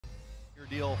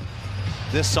Deal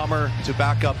this summer to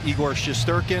back up Igor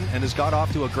Shesterkin, and has got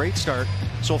off to a great start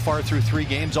so far through 3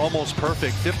 games, almost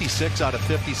perfect, 56 out of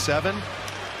 57.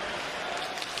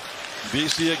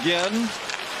 BC again,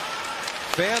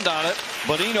 fanned on it.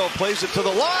 Bonino plays it to the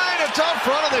line. It's out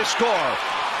front and they score.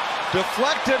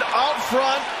 Deflected out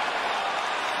front.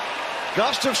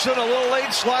 Gustafsson a little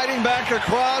late, sliding back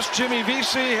across. Jimmy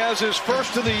Vesey has his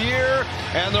first of the year,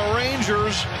 and the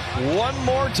Rangers one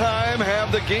more time have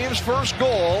the game's first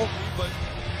goal, but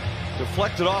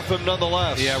deflected off him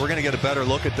nonetheless. Yeah, we're going to get a better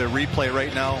look at the replay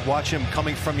right now. Watch him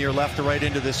coming from your left to right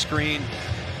into the screen.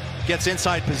 Gets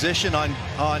inside position on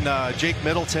Jake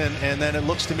Middleton, and then it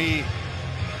looks to me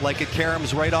like it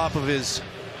caroms right off of his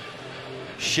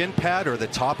shin pad or the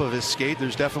top of his skate.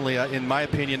 There's definitely, in my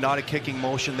opinion, not a kicking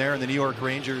motion there, and the New York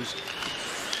Rangers.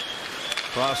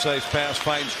 Cross-ice pass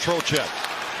finds Trocheck.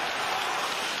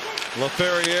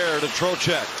 LaFerriere to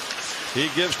Trocheck. He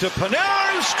gives to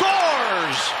Panarin, who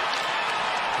scores!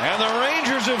 And the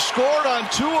Rangers have scored on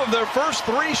 2 of their first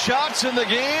 3 shots in the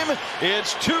game.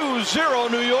 It's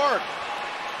 2-0 New York.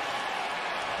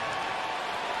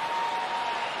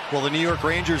 Well, the New York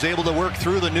Rangers able to work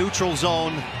through the neutral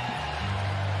zone.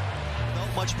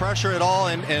 Not much pressure at all,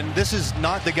 and this is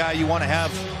not the guy you want to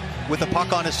have with a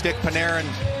puck on his stick. Panarin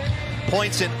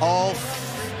points in all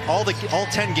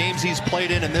 10 games he's played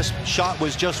in, and this shot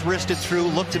was just wristed through.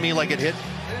 Looked to me like it hit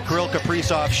Kirill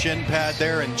Kaprizov's shin pad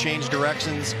there and changed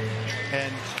directions.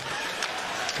 And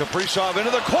Kaprizov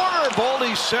into the corner.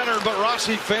 Boldy centered, but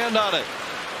Rossi fanned on it.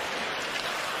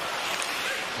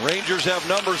 Rangers have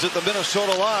numbers at the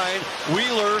Minnesota line.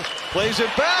 Wheeler plays it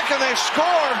back and they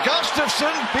score.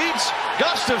 Gustafsson beats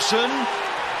Gustafsson,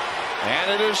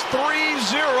 and it is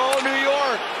 3-0 New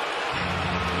York.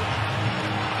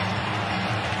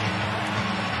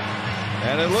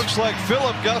 And it looks like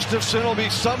Philip Gustafsson will be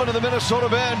summoned to the Minnesota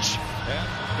bench.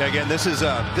 Again, this is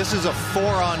a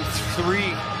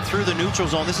 4-on-3 through the neutral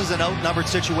zone. This is an outnumbered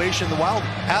situation. The Wild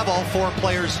have all 4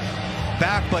 players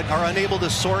back, but are unable to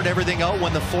sort everything out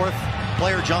when the 4th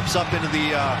player jumps up into the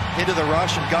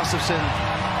rush, and Gustafsson,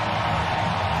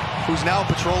 who's now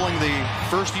patrolling the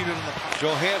first unit in the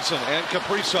Johansson and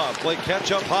Kaprizov play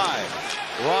catch up high.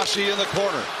 Rossi in the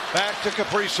corner, back to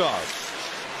Kaprizov.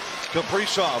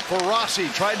 Kaprizov for Rossi,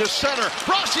 tried to center.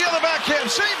 Rossi on the backhand,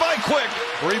 saved by Quick.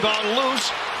 Rebound loose,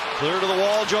 clear to the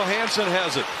wall. Johansson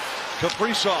has it.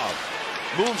 Kaprizov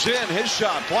moves in, his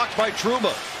shot blocked by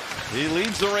Trouba. He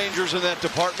leads the Rangers in that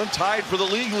department, tied for the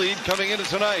league lead coming into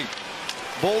tonight.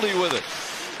 Boldy with it.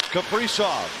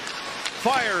 Kaprizov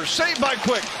fires, saved by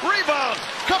Quick. Rebound.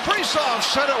 Kaprizov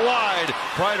set it wide.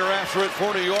 Kreider after it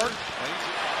for New York.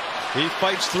 He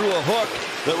fights through a hook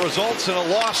that results in a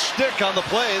lost stick on the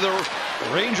play. The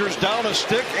Rangers down a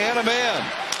stick and a man.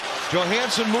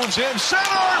 Johansson moves in,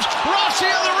 centers. Rossi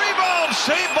on the rebound,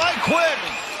 saved by Quick.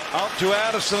 Out to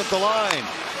Addison at the line.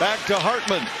 Back to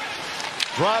Hartman.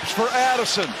 Drops for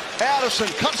Addison. Addison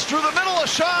cuts through the middle, a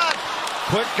shot.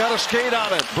 Quick got a skate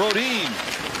on it. Brodin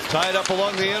tied up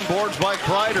along the end boards by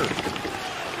Kreider.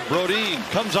 Brodin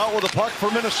comes out with a puck for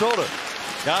Minnesota.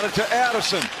 Got it to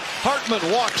Addison. Hartman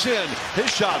walks in. His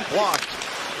shot blocked.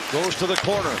 Goes to the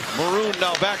corner. Maroon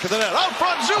now back to the net. Out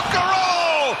front,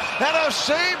 Zuccarello! And a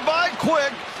save by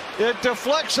Quick. It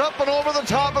deflects up and over the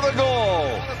top of the goal.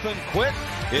 Jonathan Quick.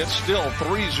 It's still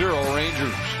 3-0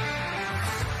 Rangers.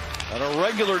 And a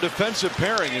regular defensive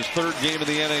pairing, his 3rd game of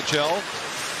the NHL.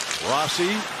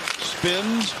 Rossi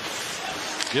spins,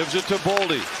 gives it to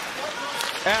Boldy.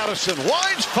 Addison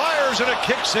winds, fires, and a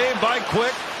kick save by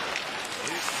Quick.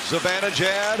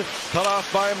 Zibanejad cut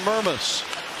off by Mermis.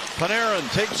 Panarin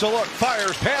takes a look,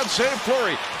 fires, pad save,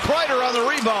 Fleury. Kreider on the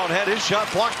rebound, had his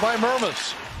shot blocked by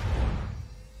Mermis.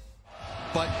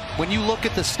 But when you look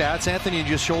at the stats, Anthony, you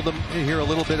just showed them here a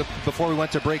little bit before we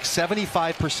went to break,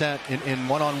 75% in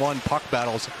one-on-one puck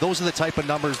battles. Those are the type of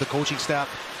numbers the coaching staff.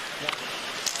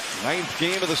 9th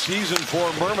game of the season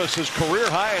for Mermis. His career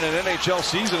high in an NHL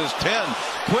season is 10.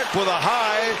 Quick with a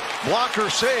high blocker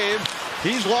save.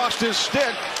 He's lost his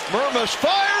stick. Mermis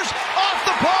fires off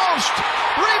the post.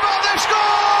 Rebound, they score!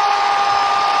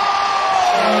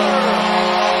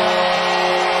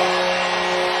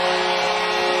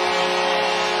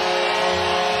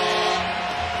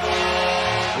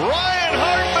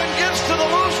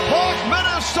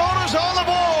 Minnesota's on the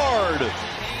board.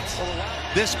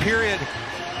 This period,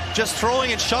 just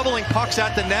throwing and shoveling pucks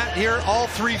at the net here. All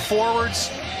 3 forwards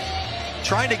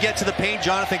trying to get to the paint.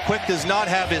 Jonathan Quick does not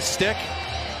have his stick,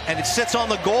 and it sits on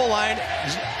the goal line.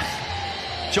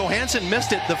 Johansson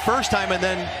missed it the first time, and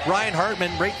then Ryan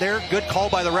Hartman right there. Good call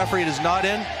by the referee. It is not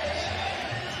in.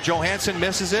 Johansson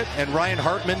misses it, and Ryan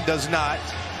Hartman does not.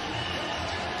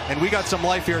 And we got some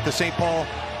life here at the St. Paul,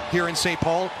 here in St.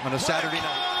 Paul on a Saturday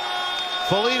night.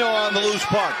 Foligno on the loose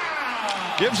puck.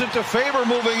 Gives it to Faber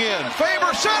moving in.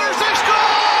 Faber centers, they score!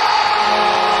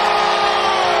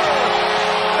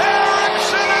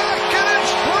 Eriksson Ek, and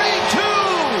it's 3-2!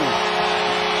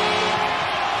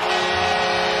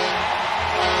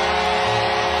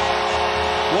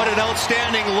 What an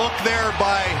outstanding look there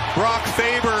by Brock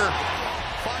Faber.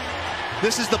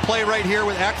 This is the play right here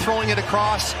with Ek throwing it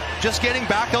across, just getting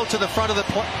back out to the front of the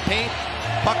paint.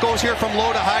 Puck goes here from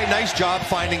low to high. Nice job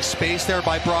finding space there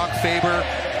by Brock Faber.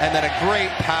 And then a great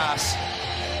pass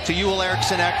to Joel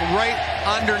Eriksson Ek right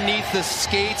underneath the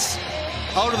skates,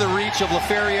 out of the reach of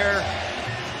Laferriere.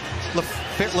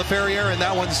 And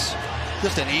that one's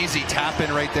just an easy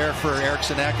tap-in right there for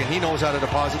Eriksson Ek, and he knows how to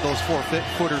deposit those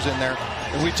 4-footers in there.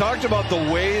 And we talked about the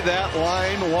way that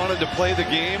line wanted to play the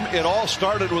game. It all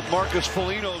started with Marcus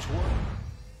Foligno's work.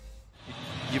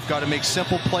 You've got to make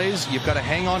simple plays. You've got to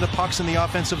hang on to pucks in the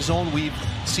offensive zone. We've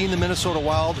seen the Minnesota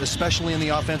Wild, especially in the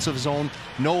offensive zone,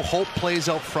 no hope plays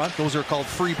out front. Those are called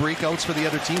free breakouts for the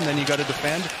other team. Then you got to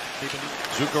defend.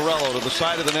 Zuccarello to the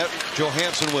side of the net.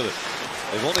 Johansson with it.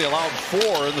 They've only allowed 4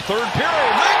 in the third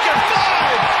period. Make it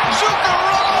 5!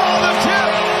 Zuccarello on the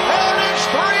tip, and it's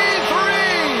 3-3!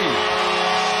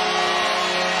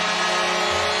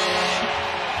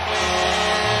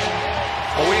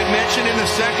 Well, we had mentioned in the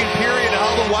second period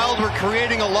how the Wild were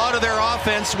creating a lot of their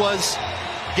offense was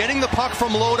getting the puck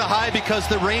from low to high because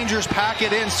the Rangers pack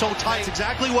it in so tight. That's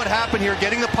exactly what happened here.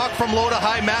 Getting the puck from low to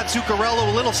high. Matt Zuccarello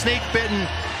a little snake bitten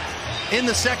in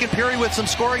the second period with some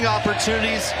scoring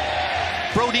opportunities.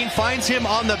 Brodin finds him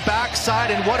on the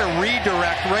backside, and what a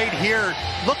redirect right here.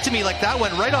 Looked to me like that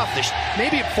went right off the,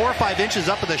 maybe 4 or 5 inches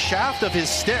up of the shaft of his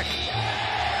stick.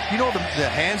 You know the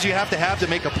hands you have to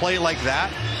make a play like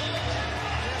that.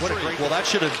 What a great, well, that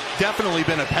should have definitely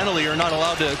been a penalty. You're not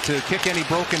allowed to kick any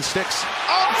broken sticks.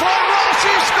 Out front,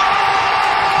 Rossi scores!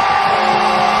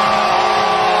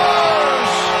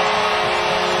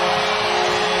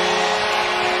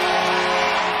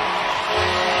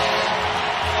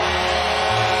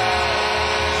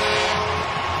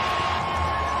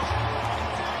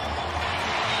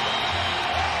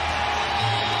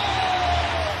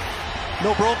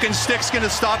 No broken sticks going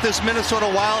to stop this Minnesota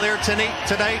Wild here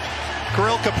tonight.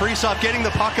 Kirill Kaprizov getting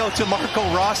the puck out to Marco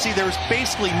Rossi. There was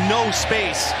basically no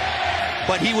space,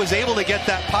 but he was able to get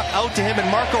that puck out to him,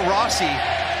 and Marco Rossi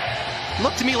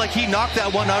looked to me like he knocked that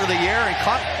one out of the air and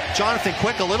caught Jonathan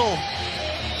Quick a little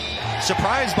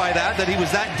surprised by that he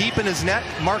was that deep in his net.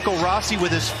 Marco Rossi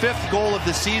with his 5th goal of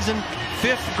the season,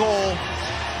 5th goal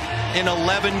in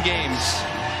 11 games.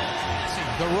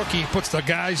 The rookie puts the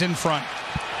guys in front.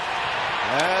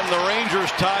 And the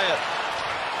Rangers tie it.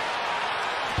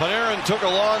 Panarin took a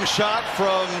long shot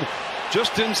from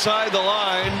just inside the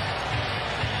line.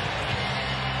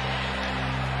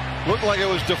 Looked like it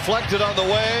was deflected on the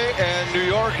way, and New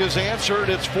York has answered.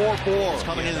 It's 4-4. He's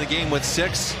coming into the game with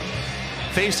 6.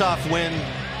 Face-off win.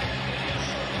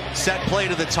 Set play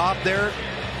to the top there.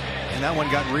 And that one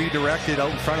got redirected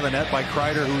out in front of the net by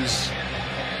Kreider, who's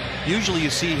usually you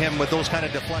see him with those kind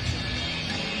of deflections.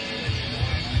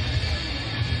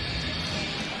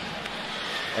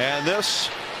 And this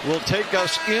will take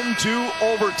us into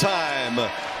overtime.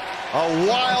 A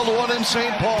wild one in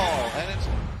St. Paul. And it's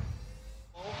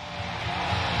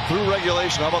through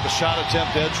regulation. How about the shot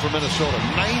attempt edge for Minnesota?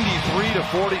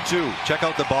 93-42. Check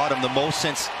out the bottom, the most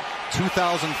since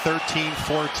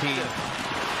 2013-14.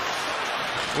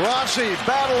 Rossi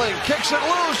battling, kicks it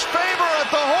loose. Faber at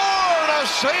the horn. A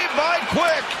save by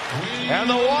Quick. And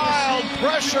the Wild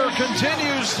pressure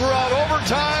continues throughout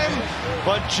overtime.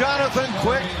 But Jonathan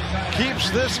Quick keeps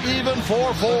this even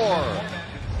 4-4.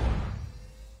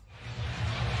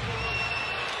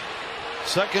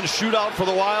 Second shootout for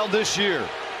the Wild this year.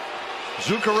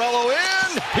 Zuccarello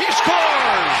in. He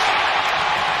scores.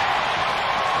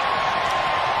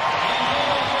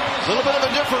 A little bit of a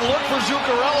different look for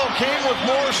Zuccarello. Came with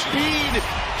more speed.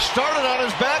 Started on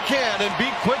his backhand and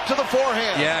beat Quick to the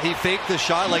forehand. Yeah, he faked the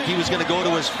shot like he was going to go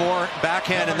to his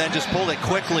backhand and then just pulled it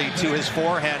quickly to his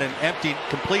forehand and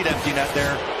complete empty net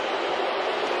there.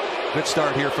 Good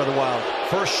start here for the Wild.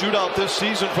 First shootout this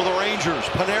season for the Rangers.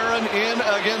 Panarin in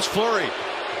against Fleury.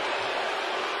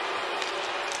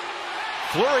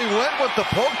 Fleury went with the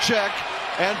poke check,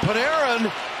 and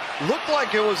Panarin looked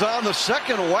like it was on the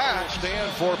second whack.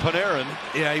 Stand for Panarin.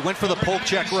 Yeah, he went for the poke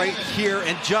check right here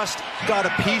and just got a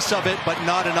piece of it, but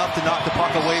not enough to knock the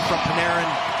puck away from Panarin.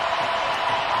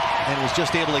 And was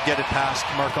just able to get it past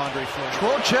Marc-Andre Fleury.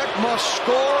 Trocheck must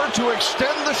score to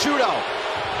extend the shootout.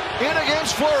 In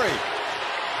against Fleury.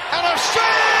 And a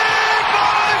save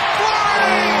by